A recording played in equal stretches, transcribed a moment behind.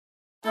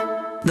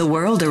The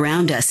world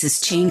around us is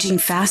changing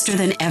faster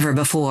than ever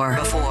before.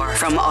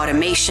 From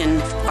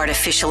automation,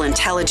 artificial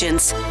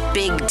intelligence,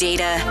 big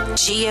data,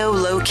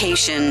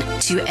 geolocation,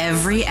 to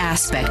every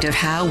aspect of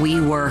how we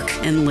work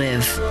and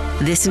live.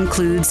 This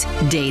includes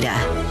data.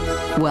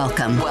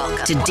 Welcome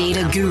to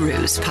Data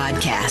Gurus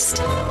Podcast.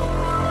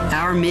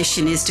 Our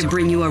mission is to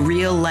bring you a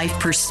real-life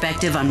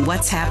perspective on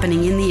what's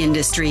happening in the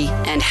industry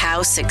and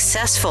how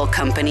successful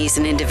companies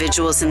and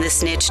individuals in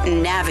this niche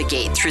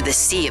navigate through the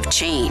sea of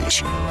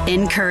change.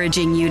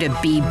 Encouraging you to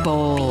be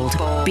bold,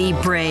 be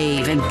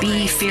brave, and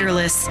be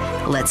fearless.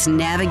 Let's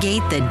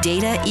navigate the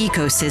data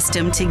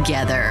ecosystem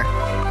together.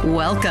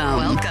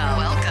 Welcome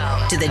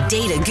to the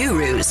Data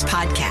Gurus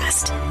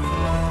Podcast.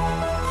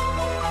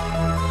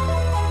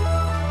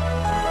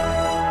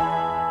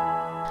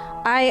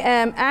 I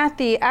am at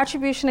the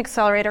Attribution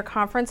Accelerator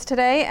Conference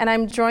today, and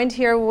I'm joined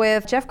here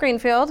with Jeff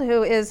Greenfield,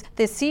 who is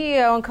the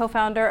CEO and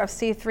co-founder of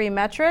C3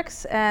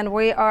 Metrics, and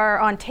we are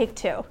on take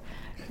two.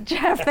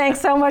 Jeff,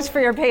 thanks so much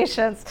for your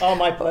patience. Oh,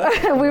 my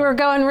pleasure. We were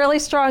going really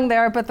strong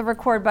there, but the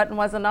record button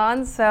wasn't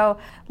on, so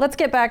let's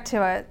get back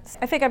to it.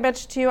 I think I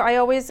mentioned to you, I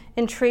always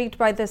intrigued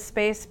by this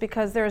space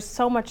because there's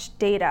so much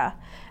data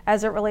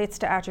as it relates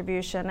to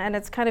attribution, and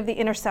it's kind of the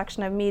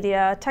intersection of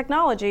media,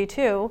 technology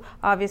too,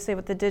 obviously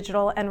with the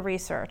digital and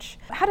research.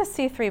 How does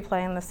C3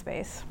 play in this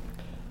space?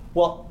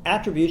 Well,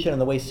 attribution and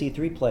the way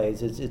C3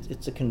 plays is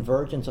it's a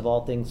convergence of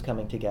all things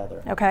coming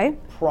together. Okay.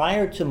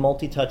 Prior to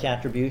multi-touch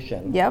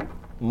attribution,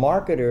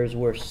 marketers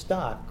were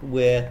stuck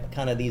with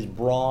kind of these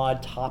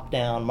broad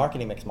top-down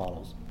marketing mix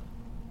models.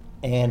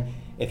 And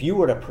if you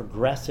were a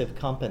progressive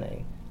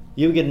company,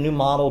 you would get a new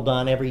model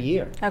done every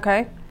year.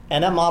 Okay.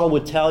 And that model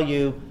would tell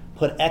you,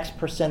 put X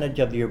percentage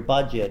of your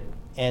budget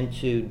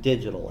into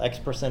digital, X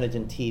percentage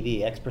in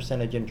TV, X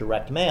percentage in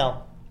direct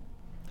mail.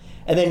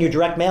 And then your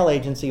direct mail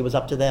agency was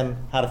up to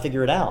them how to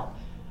figure it out.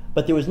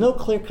 But there was no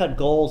clear-cut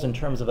goals in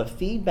terms of a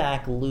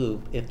feedback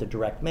loop if the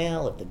direct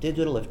mail, if the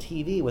digital, if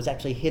TV was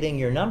actually hitting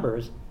your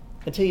numbers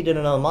until you did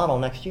another model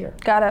next year.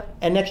 Got it.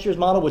 And next year's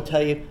model would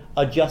tell you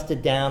adjust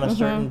it down a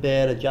certain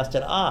bit, adjust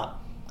it up.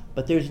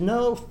 But there's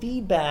no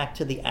feedback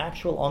to the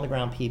actual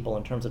on-the-ground people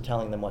in terms of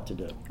telling them what to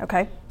do.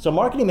 Okay. So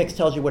marketing mix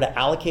tells you where to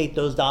allocate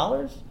those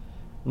dollars.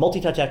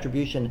 Multi-touch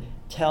attribution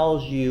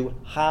tells you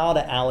how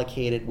to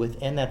allocate it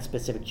within that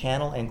specific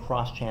channel and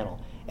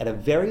cross-channel at a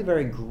very,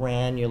 very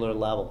granular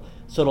level.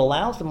 So it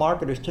allows the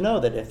marketers to know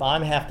that if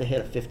I have to hit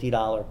a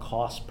 $50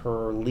 cost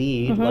per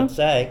lead, let's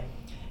say,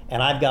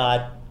 and I've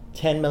got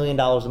 $10 million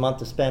a month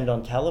to spend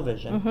on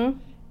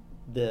television,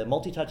 the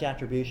multi-touch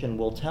attribution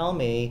will tell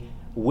me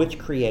which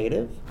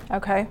creative,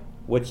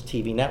 which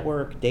TV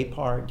network, day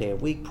part, day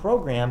of week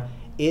program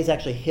is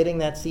actually hitting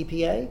that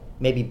CPA,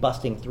 maybe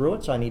busting through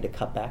it, so I need to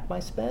cut back my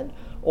spend.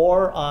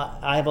 Or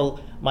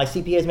my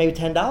CPA is maybe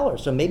 $10,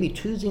 so maybe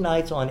Tuesday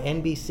nights on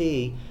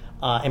NBC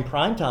in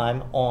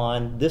primetime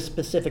on this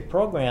specific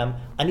program,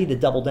 I need to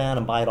double down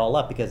and buy it all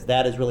up because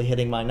that is really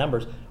hitting my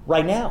numbers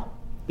right now.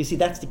 You see,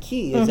 that's the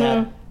key, is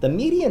that the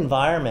media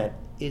environment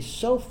is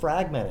so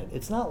fragmented.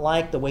 It's not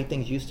like the way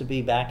things used to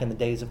be back in the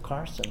days of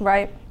Carson.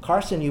 Right.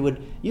 Carson,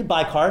 you'd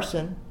buy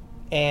Carson,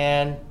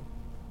 and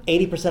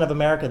 80% of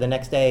America the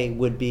next day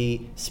would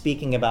be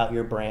speaking about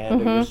your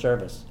brand or your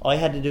service. All you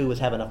had to do was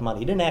have enough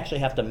money. You didn't actually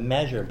have to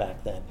measure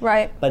back then.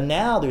 Right. But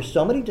now there's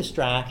so many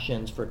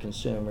distractions for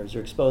consumers.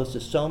 They're exposed to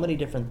so many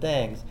different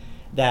things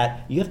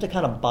that you have to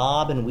kind of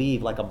bob and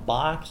weave like a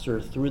boxer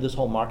through this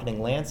whole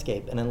marketing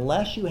landscape. And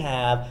unless you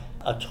have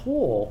a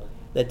tool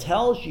that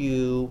tells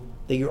you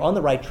that you're on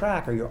the right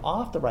track or you're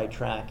off the right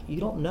track, you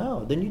don't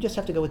know. Then you just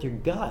have to go with your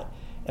gut.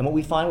 And what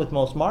we find with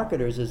most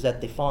marketers is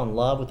that they fall in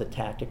love with a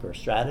tactic or a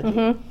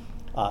strategy.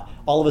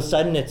 All of a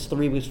sudden, it's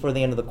 3 weeks before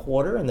the end of the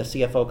quarter, and the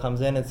CFO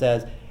comes in and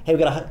says, hey,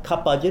 we've got to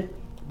cut budget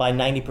by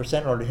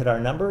 90% in order to hit our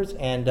numbers,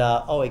 and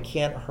it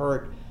can't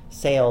hurt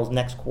sales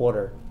next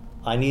quarter.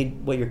 I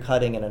need what you're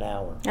cutting in an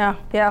hour.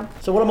 Yeah.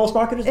 So what do most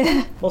marketers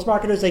do? Most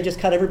marketers, they just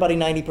cut everybody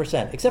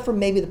 90%, except for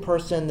maybe the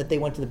person that they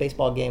went to the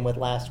baseball game with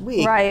last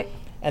week. Right.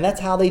 And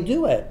that's how they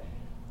do it.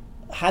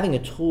 Having a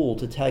tool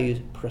to tell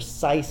you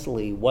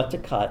precisely what to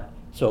cut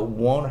so it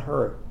won't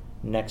hurt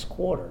next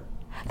quarter.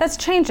 That's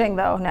changing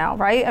though now,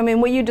 right? I mean,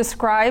 what you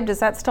described, is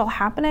that still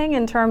happening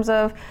in terms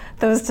of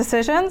those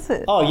decisions?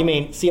 Oh, you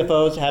mean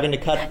CFOs having to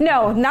cut?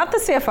 No, not the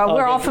CFO. Oh,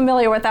 We're all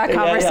familiar with that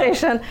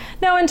conversation. Yeah.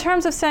 No, in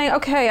terms of saying,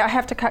 okay, I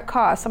have to cut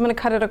costs. I'm going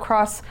to cut it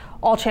across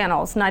all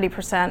channels,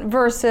 90%,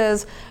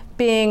 versus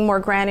being more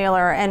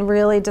granular and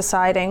really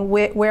deciding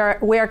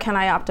where can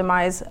I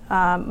optimize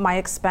my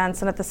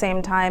expense and at the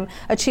same time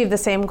achieve the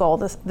same goal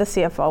the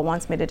CFO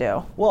wants me to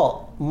do.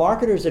 Well,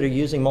 marketers that are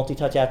using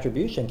multi-touch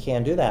attribution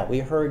can do that. We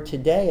heard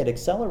today at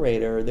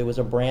Accelerator, there was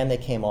a brand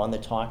that came on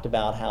that talked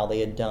about how they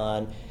had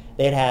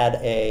had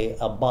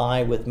a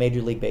buy with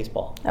Major League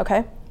Baseball.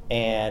 Okay.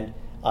 And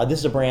this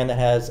is a brand that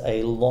has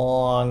a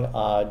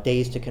long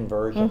days to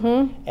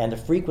conversion, and the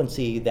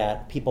frequency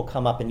that people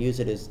come up and use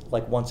it is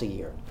like once a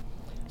year.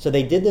 So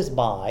they did this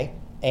buy,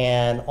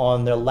 and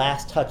on their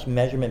last touch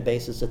measurement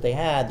basis that they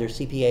had, their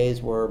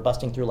CPAs were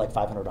busting through like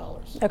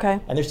 $500. Okay.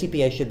 And their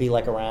CPA should be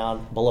like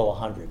around below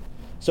 100.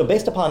 So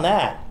based upon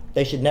that,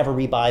 they should never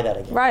rebuy that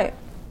again. Right.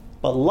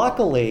 But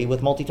luckily,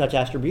 with multi-touch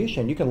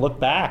attribution, you can look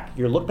back.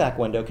 Your look-back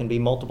window can be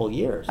multiple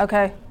years.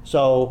 Okay.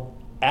 So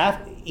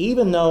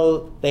even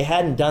though they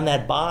hadn't done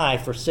that buy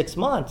for 6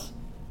 months,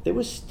 there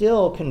was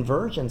still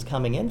conversions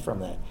coming in from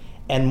that.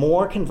 And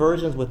more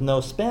conversions with no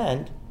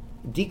spend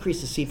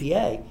decreases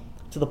CPA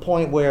to the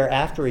point where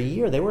after a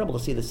year, they were able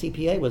to see the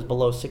CPA was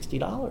below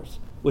 $60,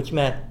 which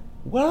meant,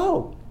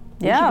 whoa,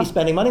 we should be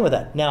spending money with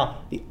that.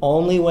 Now, the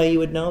only way you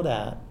would know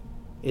that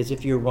is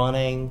if you're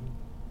running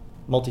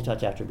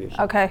multi-touch attribution.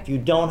 Okay. If you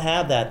don't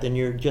have that, then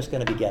you're just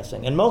going to be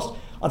guessing. And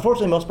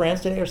unfortunately, most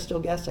brands today are still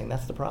guessing.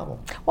 That's the problem.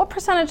 What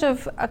percentage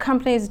of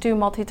companies do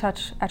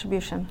multi-touch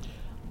attribution?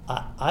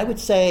 I would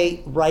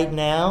say right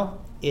now,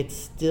 it's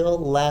still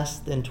less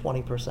than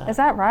 20%. Is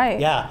that right?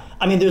 Yeah.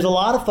 I mean, there's a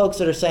lot of folks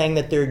that are saying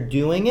that they're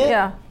doing it.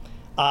 Yeah.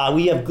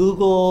 We have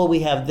Google, we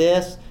have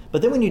this.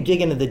 But then when you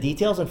dig into the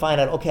details and find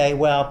out, okay,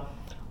 well,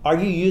 are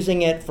you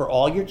using it for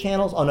all your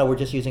channels? Oh, no, we're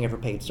just using it for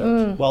paid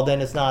search. Well, then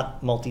it's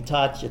not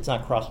multi-touch, it's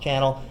not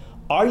cross-channel.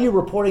 Are you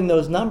reporting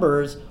those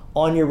numbers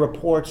on your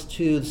reports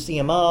to the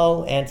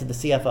CMO and to the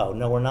CFO?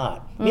 No, we're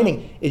not.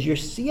 Meaning, is your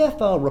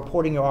CFO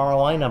reporting your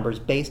ROI numbers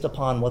based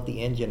upon what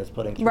the engine is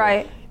putting through?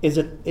 Right. Is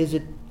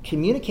it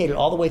communicated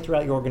all the way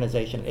throughout your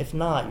organization? If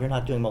not, you're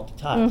not doing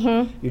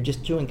multi-touch. You're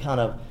just doing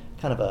kind of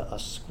a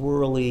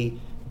squirrely,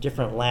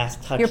 different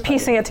last touch. You're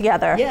piecing it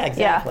together. Yeah,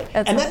 exactly.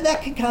 Yeah, and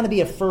that can kind of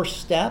be a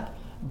first step,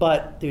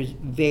 but there's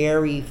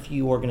very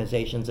few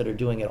organizations that are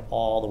doing it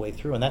all the way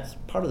through, and that's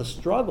part of the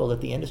struggle that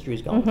the industry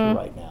is going through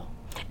right now.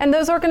 And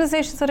those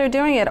organizations that are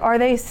doing it, are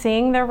they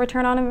seeing their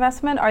return on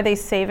investment? Are they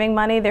saving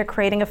money? They're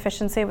creating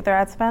efficiency with their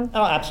ad spend?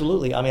 Oh,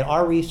 absolutely. I mean,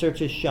 our research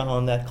has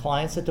shown that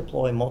clients that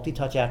deploy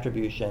multi-touch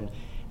attribution,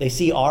 they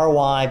see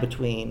ROI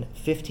between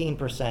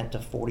 15% to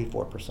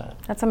 44%.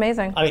 That's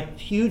amazing. I mean,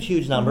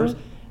 huge numbers.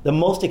 The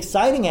most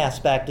exciting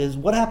aspect is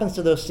what happens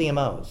to those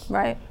CMOs.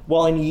 Right.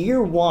 Well, in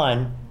year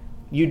one,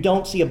 you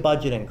don't see a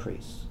budget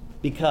increase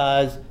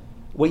because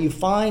what you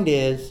find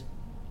is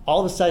all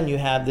of a sudden you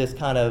have this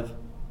kind of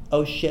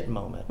oh shit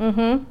moment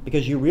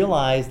because you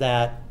realize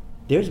that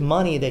there's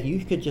money that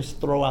you could just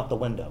throw out the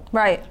window.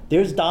 Right.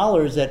 There's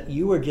dollars that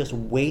you are just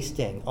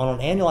wasting on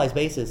an annualized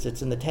basis.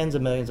 It's in the tens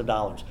of millions of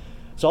dollars.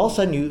 So all of a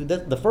sudden,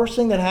 the first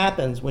thing that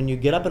happens when you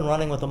get up and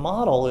running with a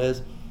model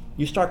is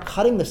you start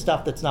cutting the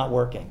stuff that's not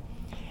working.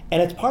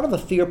 And it's part of a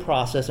fear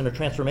process and a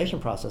transformation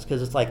process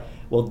because it's like,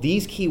 well,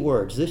 these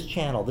keywords, this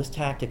channel, this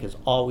tactic has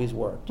always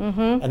worked.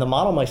 And the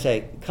model might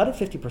say, cut it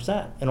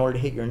 50% in order to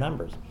hit your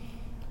numbers.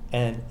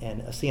 And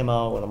a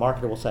CMO and a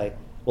marketer will say,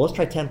 well, let's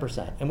try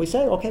 10%. And we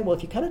say, okay, well,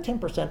 if you cut it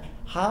 10%,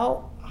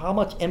 how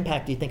much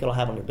impact do you think it'll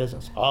have on your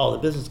business? Oh, the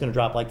business is going to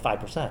drop like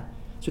 5%. So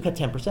we cut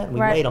 10%, and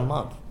we wait a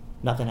month.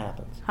 Nothing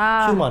happens.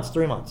 2 months,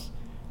 3 months.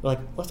 We're like,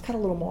 let's cut a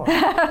little more.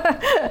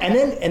 and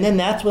then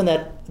that's when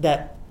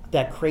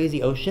that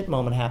crazy oh shit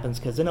moment happens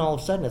because then all of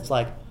a sudden it's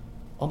like,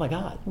 oh my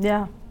God.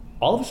 Yeah.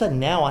 All of a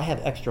sudden now I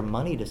have extra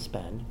money to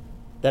spend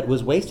that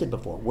was wasted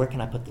before. Where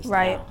can I put this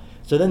now?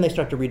 So then they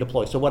start to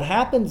redeploy. So what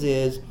happens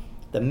is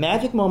the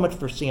magic moment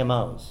for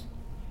CMOs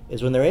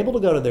is when they're able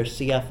to go to their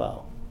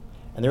CFO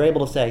and they're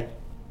able to say,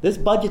 this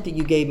budget that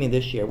you gave me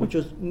this year, which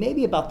was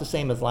maybe about the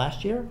same as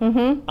last year,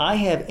 I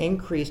have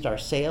increased our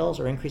sales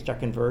or increased our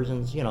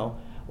conversions,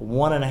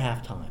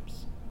 1.5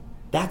 times.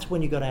 That's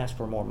when you go to ask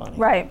for more money.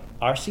 Right.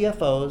 Our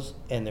CFOs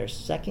in their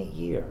second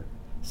year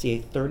see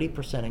a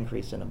 30%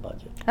 increase in a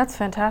budget. That's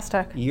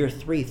fantastic. Year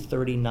 3,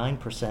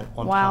 39%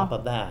 on top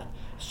of that.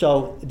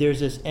 So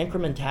there's this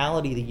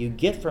incrementality that you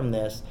get from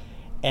this,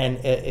 and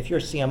if you're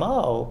a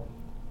CMO,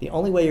 the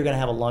only way you're going to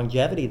have a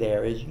longevity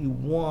there is you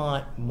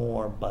want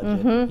more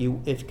budget.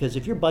 Because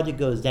if your budget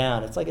goes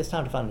down, it's like it's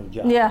time to find a new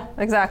job. Yeah,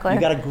 exactly. You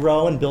got to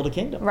grow and build a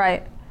kingdom.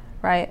 Right.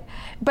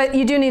 But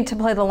you do need to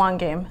play the long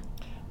game.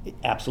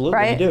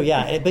 Absolutely, you do.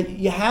 Yeah, but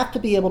you have to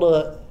be able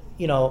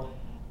to,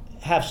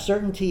 have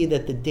certainty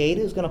that the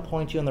data is going to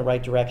point you in the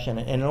right direction.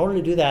 And in order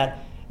to do that,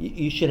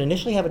 you should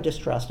initially have a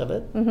distrust of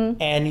it,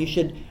 and you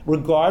should,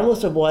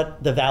 regardless of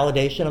what the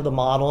validation of the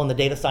model and the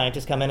data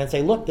scientists come in and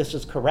say, look, this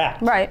is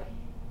correct. Right.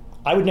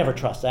 I would never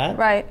trust that.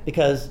 Right.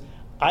 Because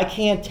I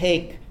can't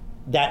take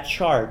that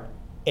chart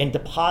and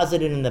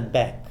deposit it in the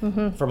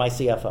bank for my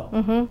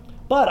CFO.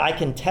 But I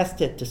can test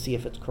it to see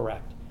if it's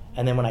correct.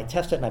 And then when I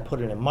test it and I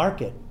put it in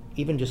market,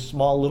 even just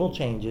small little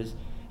changes,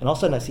 and all of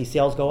a sudden I see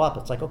sales go up,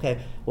 it's like, okay,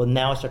 well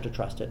now I start to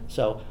trust it.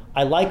 So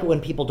I like it when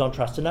people don't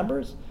trust the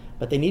numbers,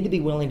 but they need to be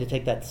willing to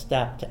take that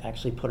step to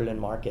actually put it in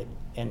market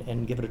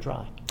and give it a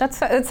try.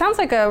 It sounds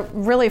like a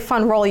really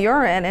fun role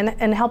you're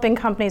in helping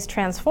companies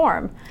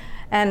transform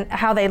and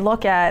how they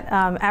look at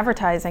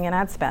advertising and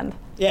ad spend.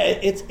 Yeah,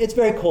 it's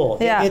very cool.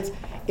 Yeah.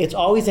 It's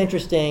always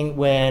interesting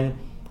when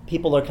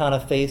people are kind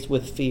of faced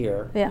with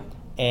fear. Yeah.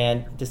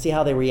 And to see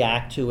how they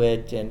react to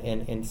it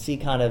and see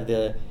kind of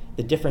the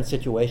different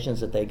situations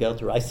that they go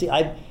through.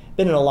 I've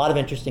been in a lot of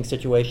interesting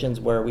situations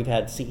where we've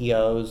had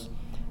CEOs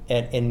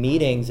in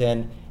meetings,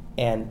 and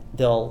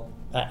they'll.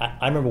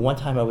 I remember one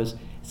time I was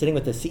sitting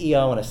with the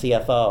CEO and a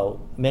CFO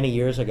many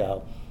years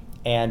ago,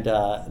 and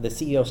the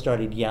CEO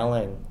started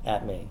yelling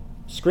at me,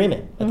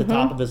 screaming at the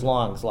top of his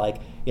lungs,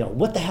 like,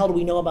 what the hell do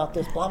we know about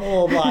this, blah,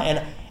 blah, blah,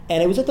 blah.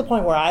 And it was at the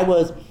point where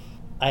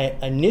I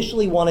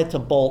initially wanted to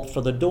bolt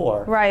for the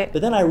door, right.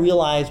 But then I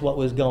realized what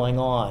was going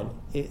on,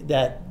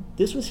 that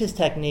this was his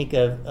technique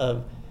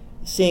of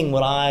seeing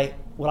what I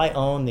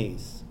own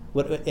these.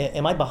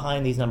 Am I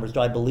behind these numbers? Do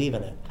I believe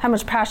in it? How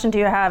much passion do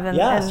you have?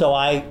 So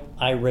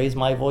I raised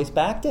my voice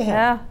back to him.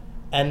 Yeah.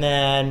 And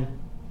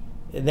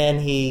then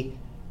he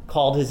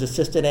called his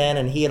assistant in,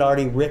 and he had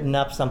already written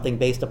up something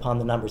based upon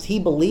the numbers. He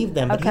believed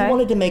them, but he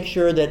wanted to make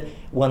sure that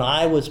when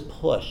I was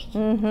pushed,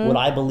 would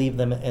I believe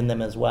in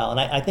them as well. And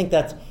I think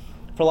that's,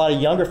 for a lot of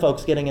younger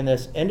folks getting in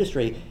this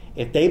industry,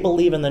 if they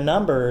believe in the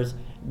numbers,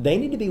 they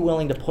need to be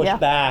willing to push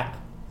back,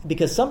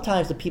 because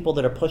sometimes the people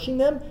that are pushing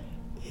them,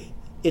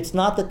 it's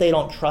not that they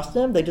don't trust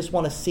them, they just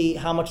want to see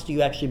how much do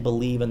you actually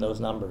believe in those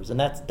numbers, and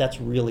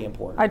that's really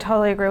important. I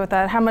totally agree with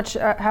that. How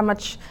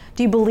much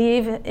do you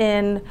believe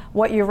in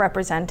what you're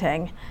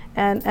representing,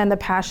 and the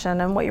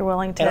passion and what you're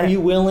willing to? And are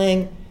you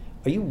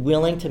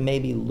willing to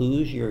maybe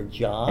lose your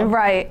job,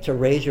 right, to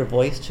raise your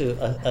voice to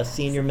a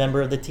senior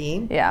member of the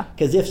team? Yeah.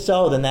 Because if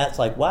so, then that's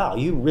like, wow,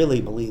 you really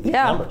believe these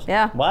numbers.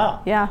 Yeah.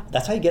 Wow. Yeah.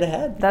 That's how you get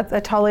ahead. I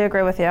totally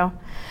agree with you.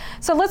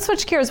 So let's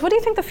switch gears. What do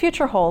you think the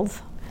future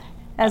holds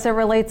as it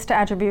relates to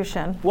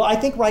attribution? Well, I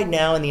think right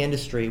now in the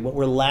industry, what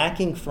we're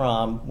lacking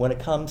from when it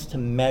comes to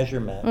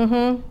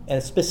measurement,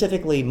 and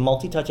specifically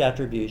multi-touch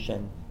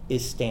attribution,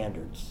 is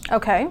standards.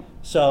 Okay.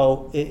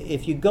 So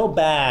if you go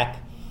back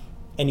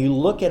and you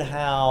look at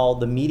how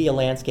the media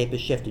landscape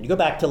has shifted, you go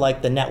back to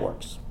like the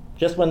networks,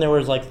 just when there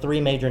was like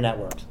 3 major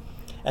networks,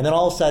 and then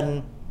all of a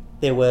sudden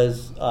there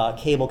was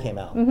cable came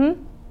out.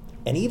 And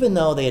even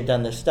though they had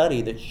done this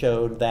study that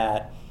showed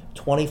that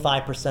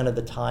 25% of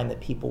the time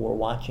that people were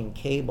watching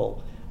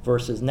cable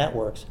versus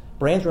networks,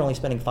 brands were only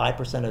spending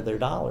 5% of their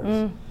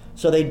dollars.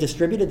 So they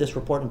distributed this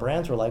report, and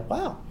brands were like,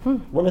 wow,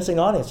 we're missing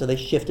audience. So they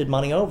shifted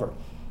money over.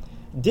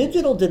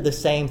 Digital did the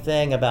same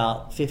thing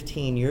about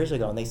 15 years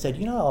ago, and they said,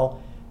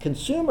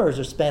 consumers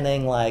are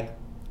spending like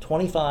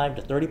 25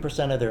 to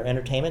 30% of their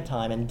entertainment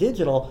time in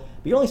digital,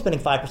 but you're only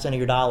spending 5% of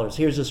your dollars.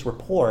 Here's this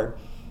report.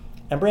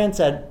 And brands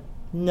said,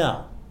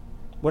 no,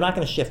 we're not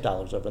going to shift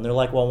dollars over. And they're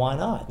like, well, why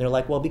not? And they're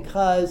like, well,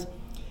 because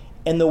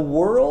in the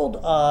world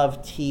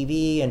of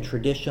TV and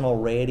traditional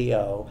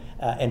radio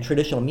and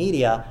traditional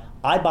media,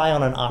 I buy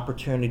on an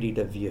opportunity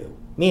to view.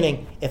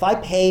 Meaning, if I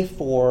pay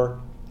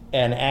for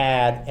an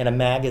ad in a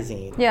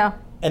magazine,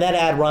 and that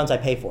ad runs, I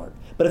pay for it.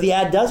 But if the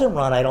ad doesn't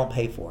run, I don't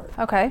pay for it.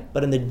 Okay.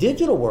 But in the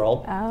digital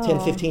world, 10,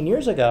 15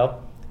 years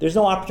ago, there's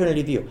no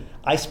opportunity to view.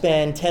 I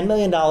spend $10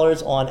 million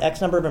on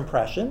X number of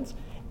impressions,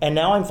 and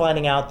now I'm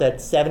finding out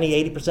that 70,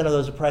 80% of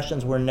those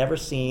impressions were never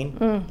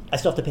seen. I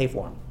still have to pay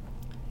for them.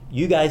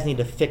 You guys need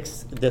to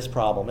fix this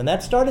problem. And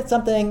that started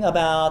something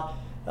about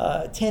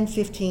 10,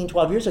 15,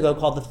 12 years ago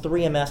called the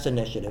 3MS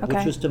Initiative,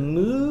 which was to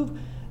move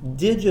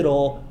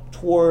digital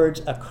towards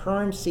a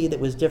currency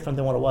that was different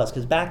than what it was.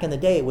 Because back in the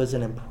day, it was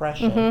an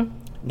impression.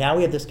 Now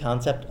we have this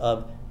concept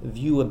of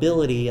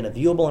viewability and a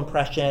viewable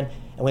impression,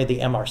 and we have the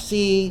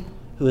MRC,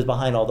 who is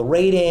behind all the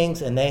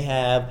ratings, and they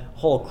have a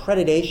whole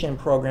accreditation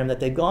program that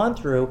they've gone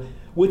through,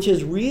 which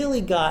has really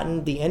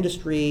gotten the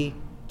industry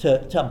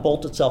to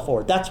bolt itself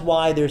forward. That's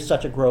why there's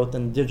such a growth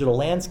in the digital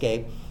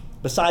landscape,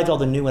 besides all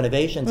the new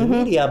innovations in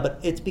media, but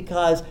it's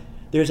because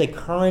there's a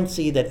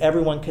currency that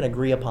everyone can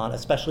agree upon,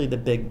 especially the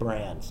big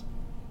brands.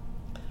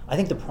 I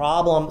think the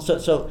problem,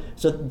 so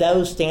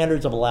those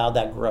standards have allowed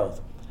that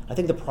growth. I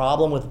think the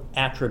problem with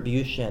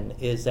attribution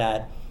is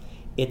that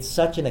it's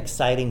such an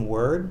exciting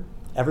word.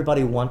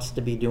 Everybody wants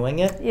to be doing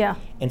it. Yeah.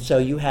 And so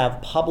you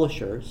have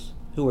publishers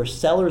who are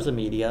sellers of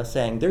media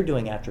saying they're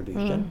doing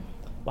attribution.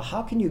 Well,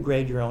 how can you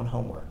grade your own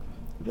homework?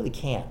 You really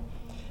can't.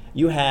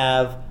 You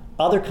have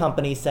other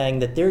companies saying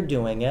that they're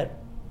doing it,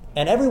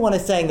 and everyone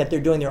is saying that they're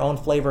doing their own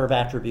flavor of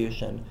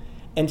attribution.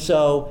 And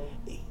so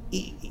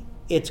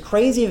it's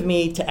crazy of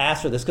me to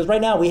ask for this, because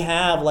right now we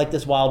have like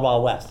this wild,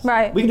 wild west.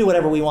 Right. We can do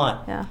whatever we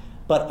want. Yeah.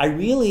 But I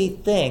really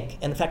think,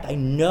 and in fact I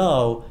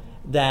know,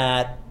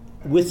 that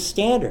with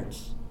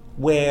standards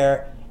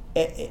where,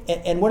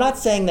 and we're not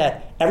saying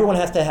that everyone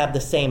has to have the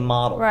same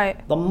model.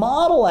 Right. The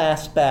model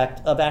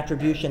aspect of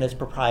attribution is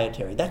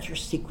proprietary. That's your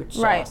secret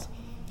sauce. Right.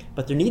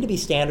 But there need to be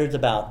standards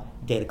about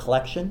data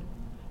collection.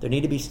 There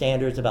need to be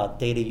standards about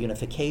data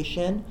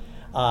unification.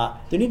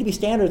 There need to be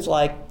standards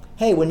like,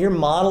 hey, when you're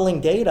modeling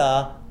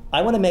data,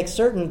 I want to make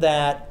certain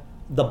that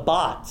the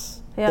bots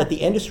that the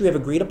industry have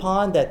agreed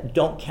upon that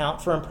don't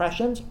count for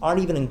impressions aren't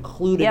even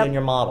included in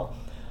your model.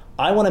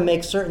 I want to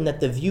make certain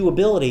that the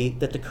viewability,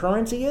 that the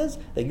currency is,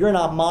 that you're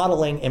not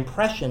modeling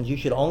impressions, you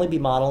should only be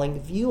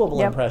modeling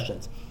viewable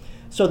impressions.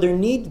 So there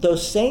need,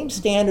 those same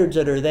standards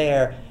that are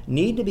there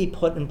need to be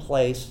put in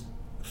place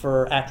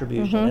for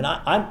attribution. And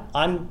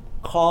I'm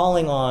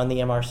calling on the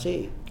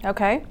MRC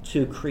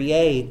to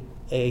create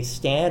a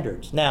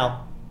standards.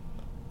 Now,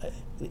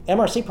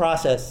 MRC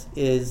process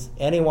is,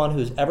 anyone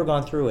who's ever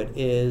gone through it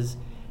is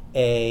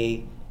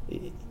a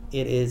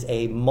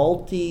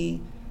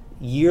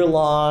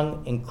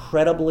multi-year-long,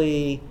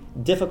 incredibly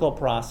difficult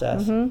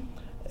process. And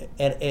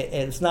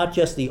it's not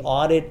just the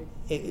audit.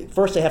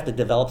 First, they have to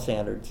develop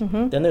standards.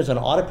 Then there's an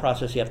audit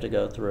process you have to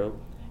go through.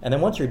 And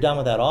then once you're done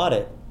with that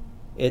audit,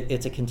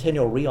 it's a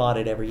continual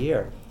re-audit every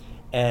year.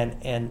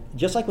 And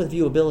just like with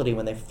viewability,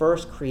 when they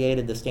first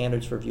created the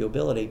standards for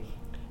viewability,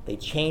 they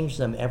changed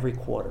them every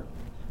quarter.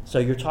 So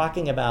you're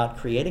talking about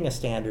creating a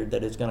standard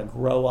that is going to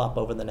grow up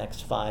over the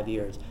next 5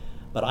 years.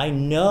 But I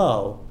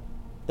know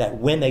that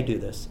when they do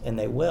this, and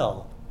they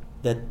will,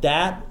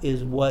 that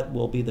is what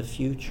will be the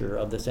future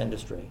of this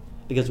industry.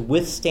 Because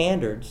with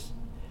standards,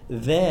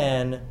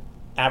 then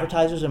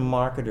advertisers and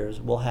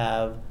marketers will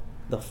have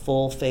the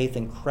full faith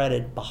and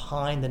credit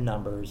behind the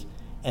numbers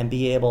and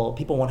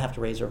people won't have to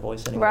raise their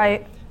voice anymore.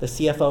 Right. The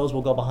CFOs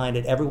will go behind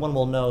it. Everyone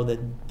will know that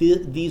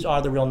these are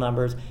the real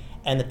numbers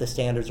and that the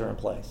standards are in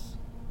place.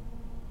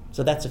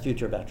 So that's the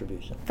future of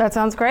attribution. That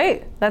sounds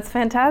great. That's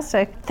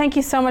fantastic. Thank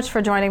you so much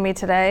for joining me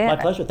today. My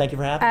pleasure. Thank you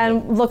for having me.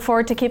 And look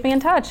forward to keeping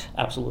in touch.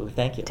 Absolutely.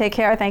 Thank you. Take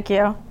care. Thank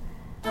you.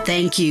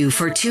 Thank you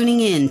for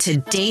tuning in to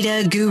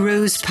Data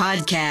Gurus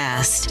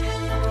Podcast.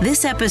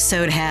 This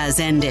episode has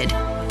ended,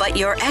 but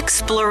your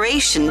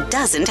exploration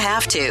doesn't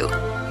have to.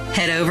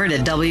 Head over to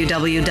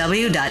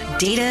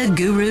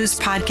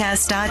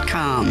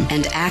www.dataguruspodcast.com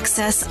and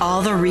access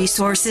all the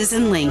resources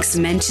and links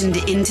mentioned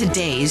in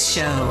today's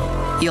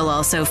show. You'll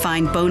also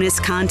find bonus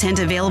content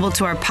available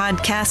to our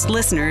podcast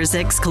listeners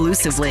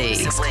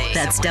exclusively.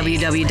 That's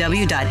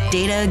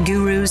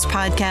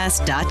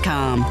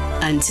www.dataguruspodcast.com.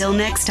 Until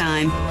next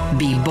time,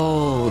 be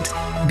bold,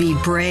 be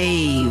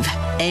brave,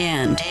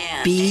 and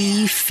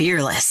be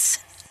fearless.